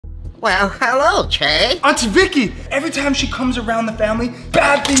Well, hello, Che. Auntie Vicky, every time she comes around the family,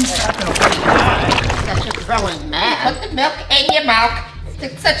 bad things happen. Such a growing man. Put the milk in your mouth.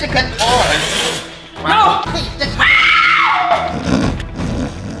 It's such a good boy. No! Please, just...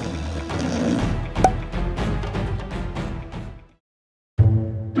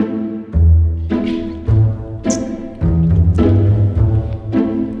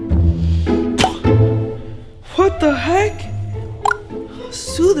 What the heck?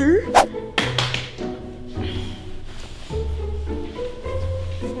 Soother? I'm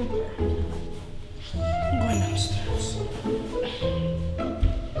going downstairs.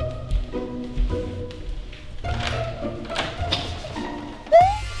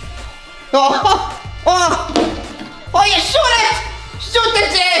 Oh, you shoot it! Shoot it,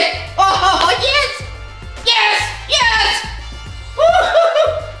 Jay! Oh, yes! Yes!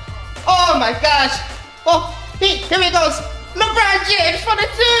 Oh my gosh! Oh, here he goes! LeBron James for the 2!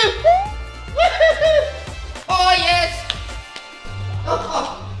 Oh, yes!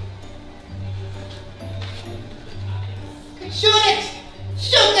 Oh. Shoot it!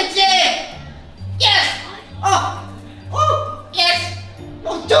 Shoot it, Jay! Yes! Oh, yes!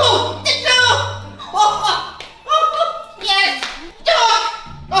 Oh, 2! The 2! Yes! Dog!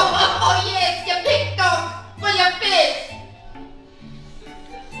 Oh, yes! You big dog! For your fist!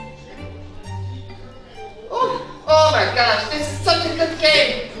 Oh my gosh, this is such a good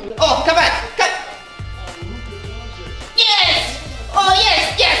game! Oh, come on! Come! Yes! Oh,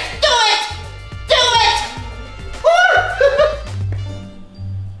 yes! Do it!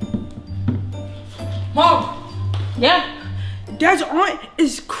 Mom! Yeah? Dad's aunt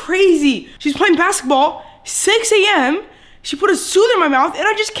is crazy. She's playing basketball, 6 a.m. She put a soother in my mouth and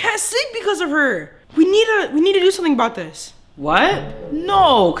I just can't sleep because of her. We need to do something about this. What?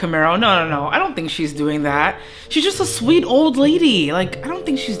 No, Camaro, no. I don't think she's doing that. She's just a sweet old lady. Like, I don't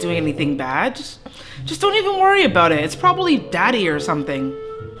think she's doing anything bad. Just don't even worry about it. It's probably daddy or something.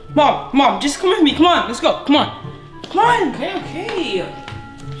 Mom, just come with me. Come on, let's go. Come on. Come on. Okay.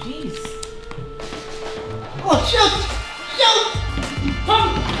 Jeez. Oh, shoot!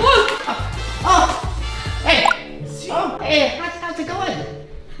 Mom, look. Hey! Oh, hey, how's it going?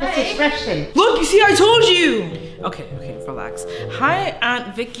 Mrs. Freshton. Look, you see, I told you. Okay, relax. Hi,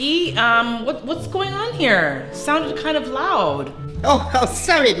 Aunt Vicky. What's going on here? Sounded kind of loud. Oh,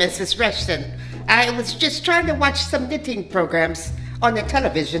 sorry, Mrs. Freshton. I was just trying to watch some knitting programs on the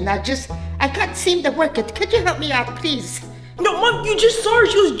television. I can't seem to work it. Could you help me out, please? No, Mom, you just saw her.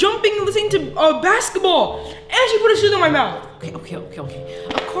 She was jumping and listening to basketball. And she put a soother in my mouth. Okay.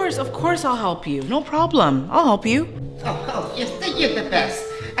 Of course I'll help you. No problem. I'll help you. Oh, yes, you're the best.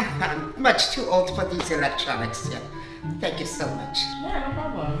 I'm much too old for these electronics. Yeah. Thank you so much. Yeah, no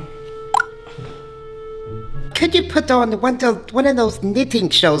problem. Could you put on one of those knitting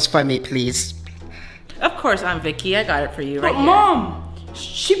shows for me, please? Of course, Aunt Vicky. I got it for you right here. Mom,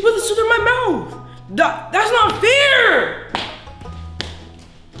 she put the soother in my mouth. That's not fair.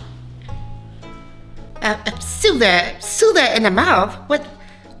 Soother in the mouth?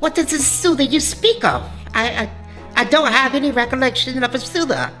 What is this soother you speak of? I don't have any recollection of a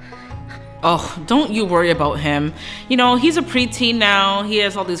soother. Oh, don't you worry about him. You know, he's a preteen now. He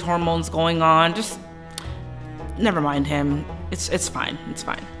has all these hormones going on. Just never mind him. It's fine. It's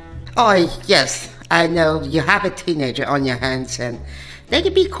fine. Oh, yes. I know you have a teenager on your hands and they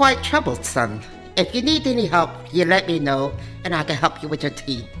can be quite troublesome. If you need any help, you let me know and I can help you with your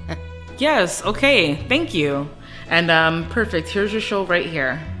tea. Yes, okay. Thank you. And perfect. Here's your show right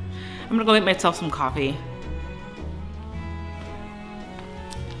here. I'm gonna go make myself some coffee.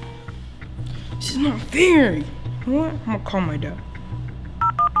 This is not fair. You know what? I'm gonna call my dad.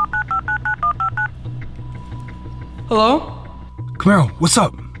 Hello? Camaro, what's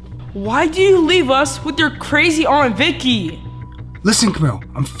up? Why do you leave us with your crazy Aunt Vicky? Listen, Camaro,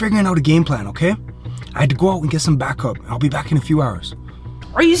 I'm figuring out a game plan, okay? I had to go out and get some backup. I'll be back in a few hours.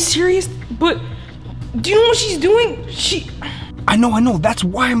 Are you serious? But do you know what she's doing? I know. That's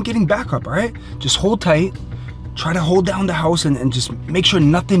why I'm getting backup, alright? Just hold tight. Try to hold down the house and just make sure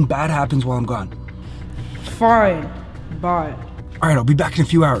nothing bad happens while I'm gone. Fine. Bye. Alright, I'll be back in a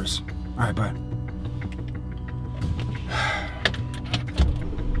few hours. Alright, bye.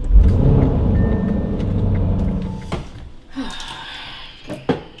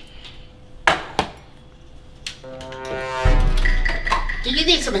 Do you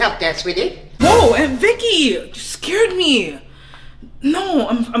need some help there, sweetie? Whoa, Aunt Vicky! You scared me! No,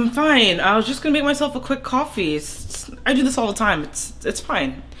 I'm fine. I was just gonna make myself a quick coffee. I do this all the time. It's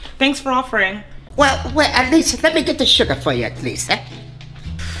fine. Thanks for offering. Well, at least let me get the sugar for you, at least, eh?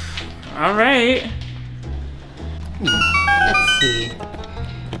 All right. Let's see.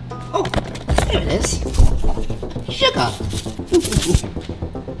 Here it is. Sugar.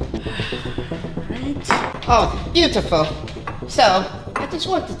 Right. Oh, beautiful. So, I just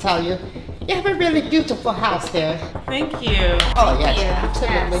want to tell you, you have a really beautiful house here. Thank you. Oh, yes, you.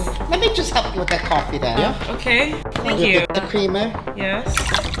 absolutely. Yes. Let me just help you with that coffee there. Yeah. Okay. Thank The- you. The creamer. Yes.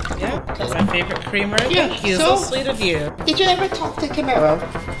 Yeah. That's my favorite creamer. Yeah, Thank you. so- So sweet of you. Did you ever talk to Camaro?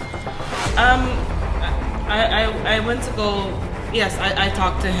 I went to go. Yes, I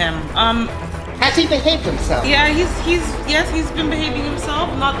talked to him. Has he behaved himself? Yeah, he's been behaving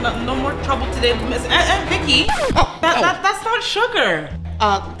himself. No more trouble today. Miss and Vicky. That's not sugar.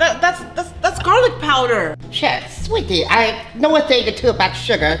 That's garlic powder. Shit, sweetie, I know a thing or two about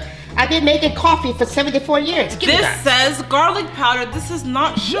sugar. I've been making coffee for 74 years. Give me This that. says garlic powder. This is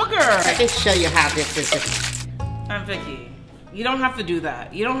not sugar. Let me show you how this is. And Vicky, you don't have to do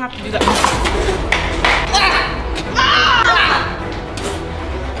that. You don't have to do that.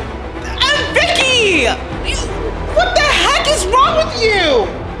 And Vicky, what the heck is wrong with you?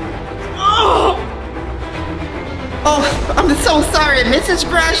 Oh, I'm so sorry, Mrs.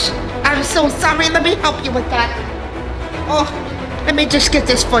 Brush. I'm so sorry. Let me help you with that. Oh, let me just get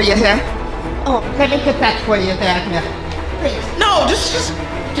this for you here. Oh, let me get that for you there. Here. Please. No, just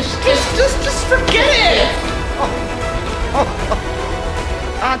forget it.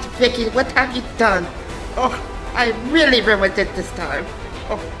 Aunt Vicky, what have you done? Oh, I really ruined it this time.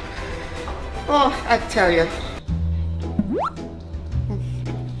 Oh, I tell you.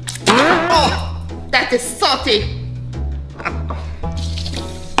 Oh, that is salty.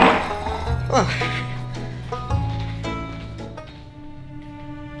 Oh.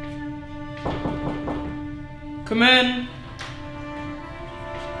 Come in.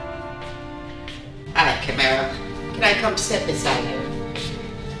 Hi, Camaro. Can I come sit beside you?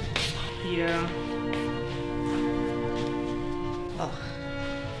 Yeah.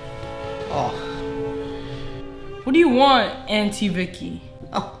 Oh, What do you want, Auntie Vicky?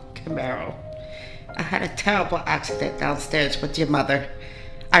 oh, Camaro. I had a terrible accident downstairs with your mother.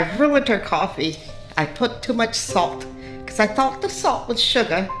 I ruined her coffee. I put too much salt because I thought the salt was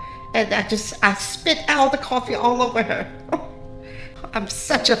sugar, and I spit out the coffee all over her. Oh, I'm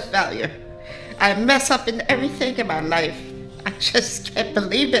such a failure. I mess up in everything in my life. I just can't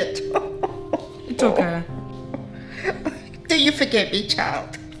believe it. It's okay. Do you forgive me,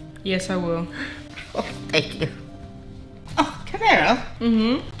 child? Yes, I will. Oh, thank you. Oh, Camaro.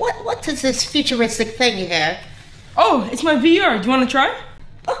 Mm-hmm. What is this futuristic thing here? Oh, it's my VR. Do you want to try?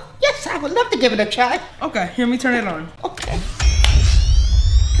 Oh, yes, I would love to give it a try. Okay, here, let me turn it on. Okay.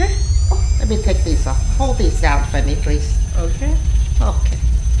 Okay. Oh, let me take these off. Hold these down for me, please. Okay. Okay.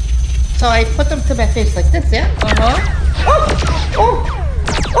 So I put them to my face like this, yeah? Uh-huh. Oh,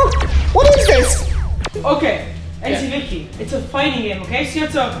 what is this? Okay, Auntie Vicky, it's a fighting game, okay? So you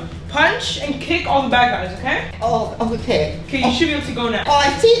have to punch and kick all the bad guys, okay? Oh, okay. Okay, you should be able to go now. Oh,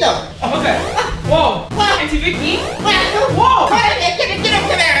 I see them. Okay. Whoa. Auntie Vicky. Whoa! Get up,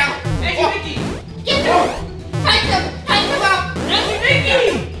 Camaro. Auntie Vicky. Get them. Fight them up. Auntie Vicky.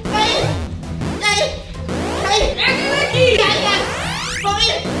 Hey. Auntie Vicky.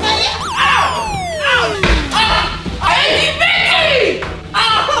 Ow. Auntie Vicky.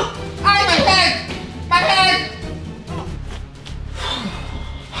 My head.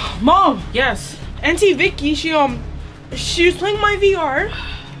 Mom. Yes. Auntie Vicky, she was playing my VR,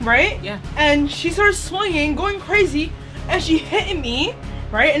 right? Yeah. And she started swinging, going crazy, and she hit me,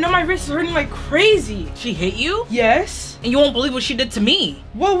 right? And now my wrist is hurting like crazy. She hit you? Yes. And you won't believe what she did to me.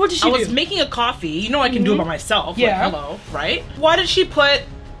 Well, what did she I do? was making a coffee. You know I can do it by myself. Yeah. Like, hello, right? Why did she put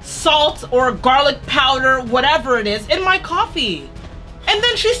salt or garlic powder, whatever it is, in my coffee? And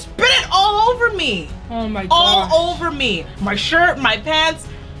then she spit it all over me. Oh my god. All over me. My shirt, my pants.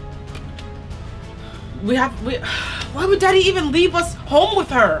 Why would Daddy even leave us home with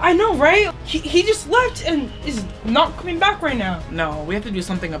her? I know, right? He just left and is not coming back right now. No, we have to do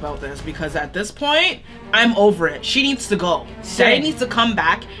something about this because at this point, I'm over it. She needs to go. Same. Daddy needs to come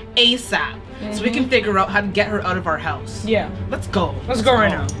back ASAP so we can figure out how to get her out of our house. Yeah. Let's go. Let's go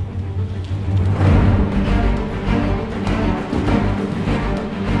right now.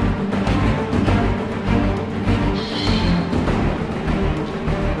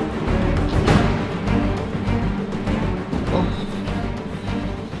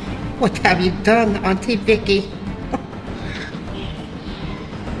 What have you done, Auntie Vicky?